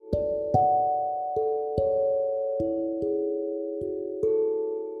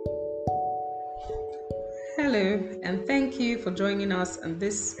Hello, and thank you for joining us on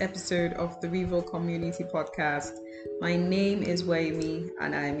this episode of the Revo Community Podcast. My name is Waimi,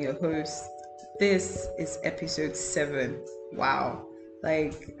 and I'm your host. This is episode 7. Wow.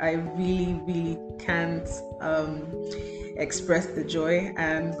 I really can't express the joy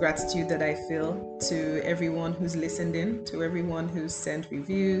and gratitude that I feel to everyone who's listened in, to everyone who's sent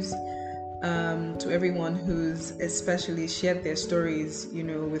reviews, to everyone who's especially shared their stories,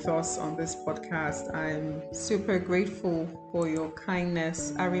 with us on this podcast. I'm super grateful for your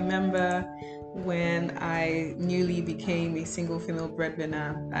kindness. I remember when I newly became a single female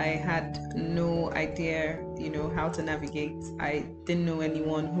breadwinner, I had no idea, how to navigate. I didn't know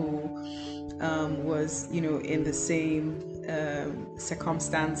anyone who was, in the same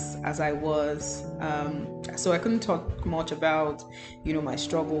circumstance as I was. So I couldn't talk much about, my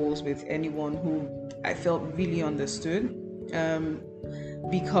struggles with anyone who I felt really understood.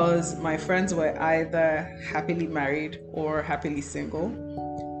 Because my friends were either happily married or happily single.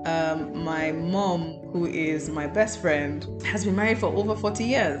 My mom, who is my best friend, has been married for over 40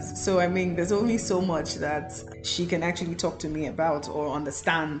 years. So, there's only so much that she can actually talk to me about or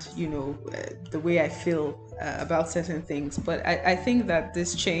understand, the way I feel about certain things. But I think that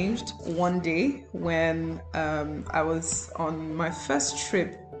this changed one day when I was on my first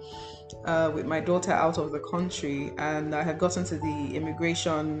trip with my daughter out of the country, and I had gotten to the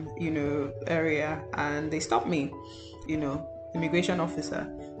immigration, area, and they stopped me, immigration officer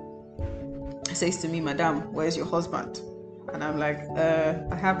says to me, "Madam, where's your husband?" And I'm like,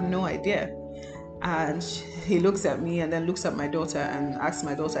 I have no idea. And he looks at me and then looks at my daughter and asks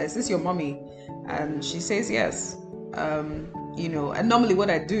my daughter, "Is this your mommy?" And she says yes. And normally what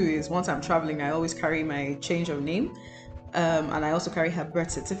I do is once I'm traveling, I always carry my change of name. And I also carry her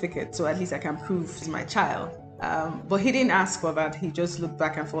birth certificate, so at least I can prove she's my child. But he didn't ask for that. He just looked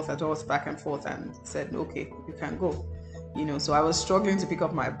back and forth at us, back and forth, and said, "Okay, you can go." So I was struggling to pick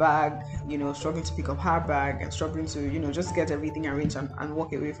up my bag, struggling to pick up her bag, and struggling to, just get everything arranged and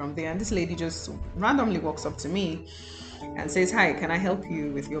walk away from there. And this lady just randomly walks up to me and says, "Hi, can I help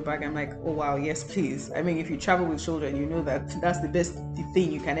you with your bag?" I'm like, "Oh wow, yes, please." If you travel with children, you know that's the best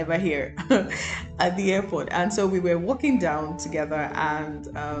thing you can ever hear at the airport. And so we were walking down together, and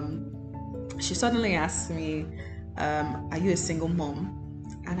she suddenly asked me, "Are you a single mom?"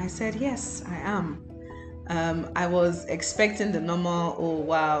 And I said, "Yes, I am." I was expecting the normal, "Oh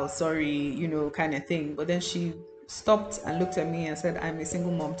wow, sorry," kind of thing. But then she stopped and looked at me and said, "I'm a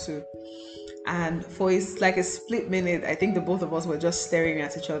single mom too." And for like a split minute, I think the both of us were just staring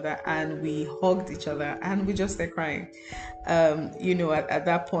at each other, and we hugged each other and we just started crying, at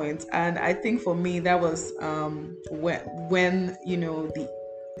that point. And I think for me, that was when the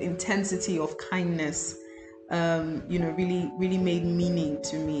intensity of kindness really made meaning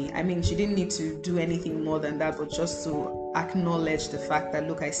to me. She didn't need to do anything more than that, but just to acknowledge the fact that,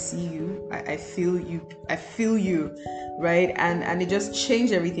 look, I see you, I feel you, right? And it just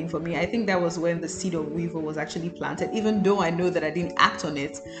changed everything for me. I think that was when the seed of Weaver was actually planted, even though I know that I didn't act on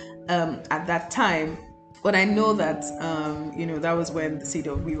it at that time. But I know that, that was when the seed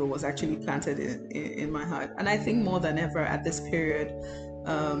of Weaver was actually planted in my heart. And I think more than ever at this period,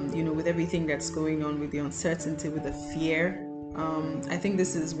 with everything that's going on, with the uncertainty, with the fear, I think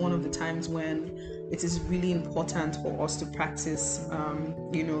this is one of the times when it is really important for us to practice,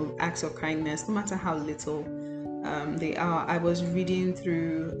 acts of kindness, no matter how little they are. I was reading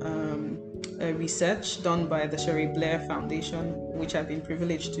through a research done by the Sherry Blair Foundation, which I've been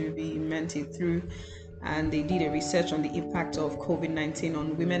privileged to be mentored through. And they did a research on the impact of COVID-19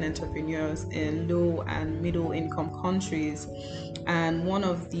 on women entrepreneurs in low and middle income countries. And one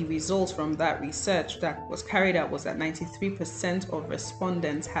of the results from that research that was carried out was that 93% of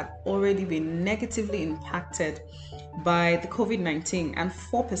respondents had already been negatively impacted by the COVID-19, and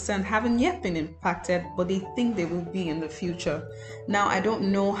 4% haven't yet been impacted, but they think they will be in the future. Now, I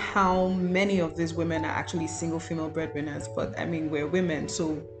don't know how many of these women are actually single female breadwinners, but we're women,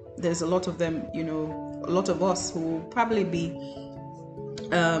 so there's a lot of them, a lot of us who will probably be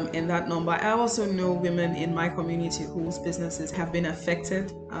in that number. I also know women in my community whose businesses have been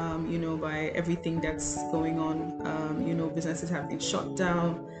affected, by everything that's going on. Businesses have been shut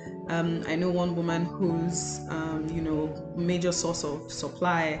down. I know one woman whose, major source of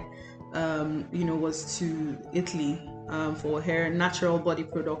supply, was to Italy for her natural body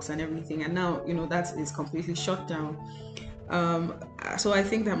products and everything. And now, that is completely shut down. So I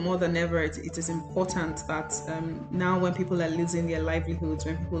think that more than ever, it is important that now when people are losing their livelihoods,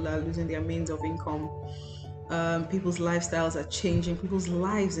 when people are losing their means of income, People's lifestyles are changing, people's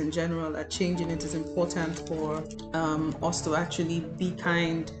lives in general are changing. It is important for us to actually be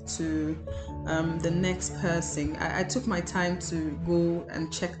kind to the next person. I took my time to go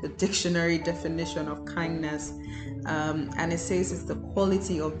and check the dictionary definition of kindness, and it says it's the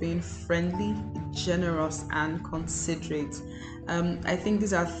quality of being friendly, generous, and considerate. I think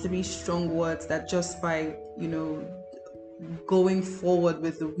these are three strong words that just by, going forward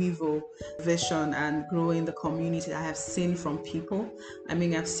with the Wevo vision and growing the community, I have seen from people. I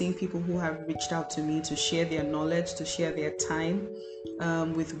mean, I've seen people who have reached out to me to share their knowledge, to share their time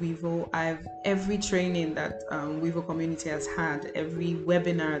with Wevo. Every training that Wevo community has had, every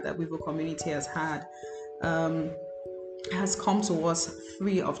webinar that Wevo community has come to us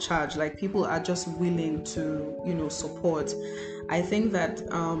free of charge. Like, people are just willing to support. I think that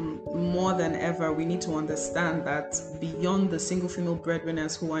more than ever we need to understand that beyond the single female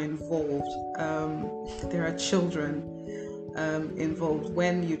breadwinners who are involved, there are children involved.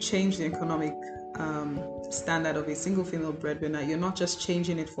 When you change the economic standard of a single female breadwinner, you're not just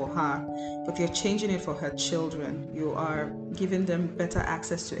changing it for her, but you're changing it for her children. You are giving them better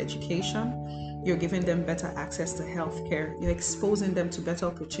access to education. You're giving them better access to healthcare. You're exposing them to better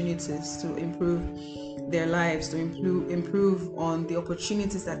opportunities to improve their lives, to improve on the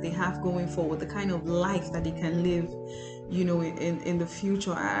opportunities that they have going forward, the kind of life that they can live, in the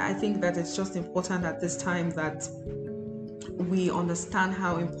future. I think that it's just important at this time that we understand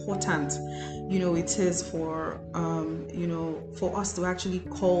how important it is for for us to actually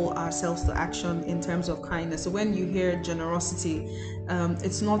call ourselves to action in terms of kindness. So when you hear generosity,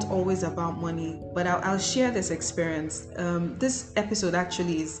 it's not always about money, but I'll share this experience. This episode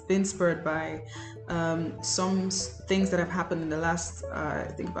actually is been spurred by some things that have happened in the last I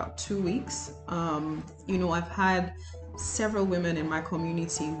think about 2 weeks. I've had several women in my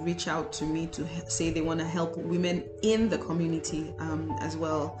community reach out to me to say they want to help women in the community as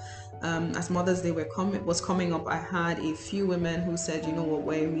well. As Mother's Day was coming up, I had a few women who said, you know what,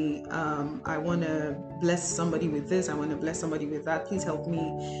 Waimi, I want to bless somebody with this, I want to bless somebody with that, please help me,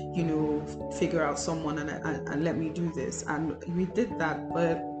 figure out someone and let me do this. And we did that.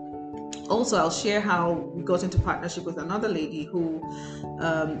 But also, I'll share how we got into partnership with another lady who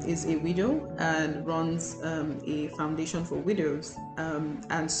is a widow and runs a foundation for widows.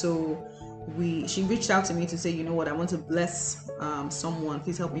 And so she reached out to me to say, you know what, I want to bless someone.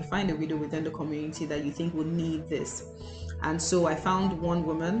 Please help me find a widow within the community that you think will need this. And so I found one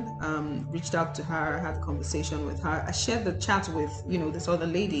woman, reached out to her, had a conversation with her. I shared the chat with, this other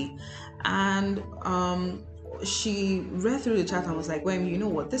lady. And she read through the chat and was like, well, you know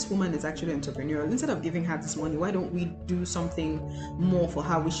what, this woman is actually entrepreneurial. Instead of giving her this money, why don't we do something more for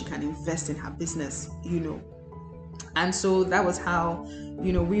her which she can invest in her business, And so that was how,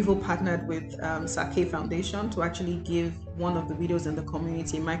 Wevo partnered with Sake Foundation to actually give one of the widows in the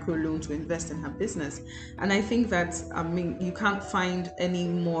community a micro loan to invest in her business. And I think that, you can't find any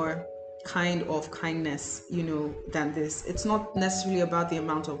more kind of kindness, than this. It's not necessarily about the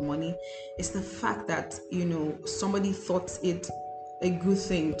amount of money. It's the fact that, somebody thought it a good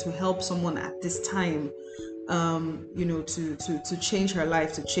thing to help someone at this time, to change her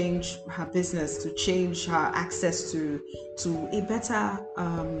life, to change her business, to change her access to a better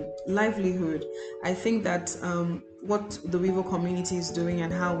livelihood. I think that what the Wevo community is doing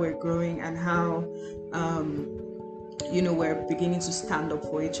and how we're growing and how we're beginning to stand up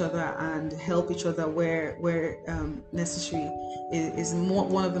for each other and help each other where necessary is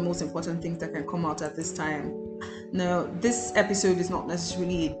one of the most important things that can come out at this time. Now, this episode is not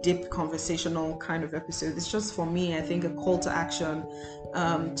necessarily a deep conversational kind of episode. It's just, for me, I think, a call to action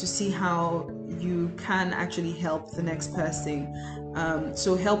to see how you can actually help the next person.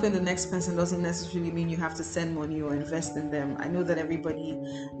 So helping the next person doesn't necessarily mean you have to send money or invest in them. I know that everybody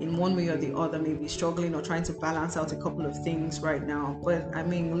in one way or the other may be struggling or trying to balance out a couple of things right now. But a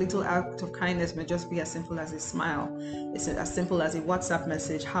little act of kindness may just be as simple as a smile. It's as simple as a WhatsApp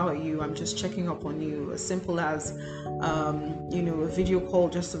message. How are you? I'm just checking up on you. As simple as, a video call,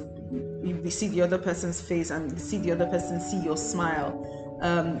 just so you see the other person's face and see the other person see your smile.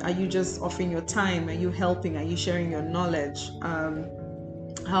 Are you just offering your time? Are you helping? Are you sharing your knowledge?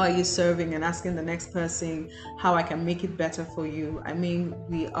 How are you serving and asking the next person how I can make it better for you?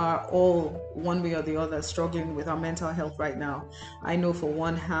 We are all, one way or the other, struggling with our mental health right now. I know for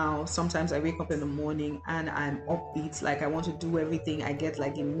one how sometimes I wake up in the morning and I'm upbeat, like I want to do everything. I get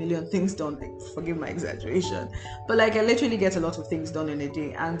like a million things done, forgive my exaggeration, but like I literally get a lot of things done in a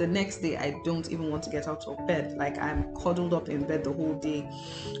day, and the next day I don't even want to get out of bed. Like I'm cuddled up in bed the whole day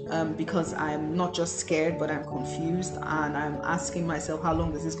because I'm not just scared, but I'm confused, and I'm asking myself, how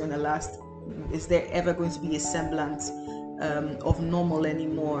long is this going to last? is there ever going to be a semblance of normal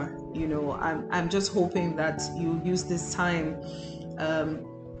anymore? I'm just hoping that you use this time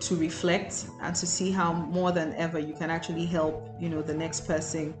to reflect and to see how more than ever you can actually help the next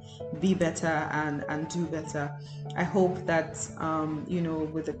person be better and do better. I hope that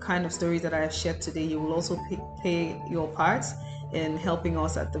with the kind of stories that I have shared today, you will also play your part in helping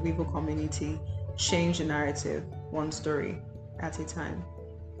us at the Wevo community change the narrative one story at a time.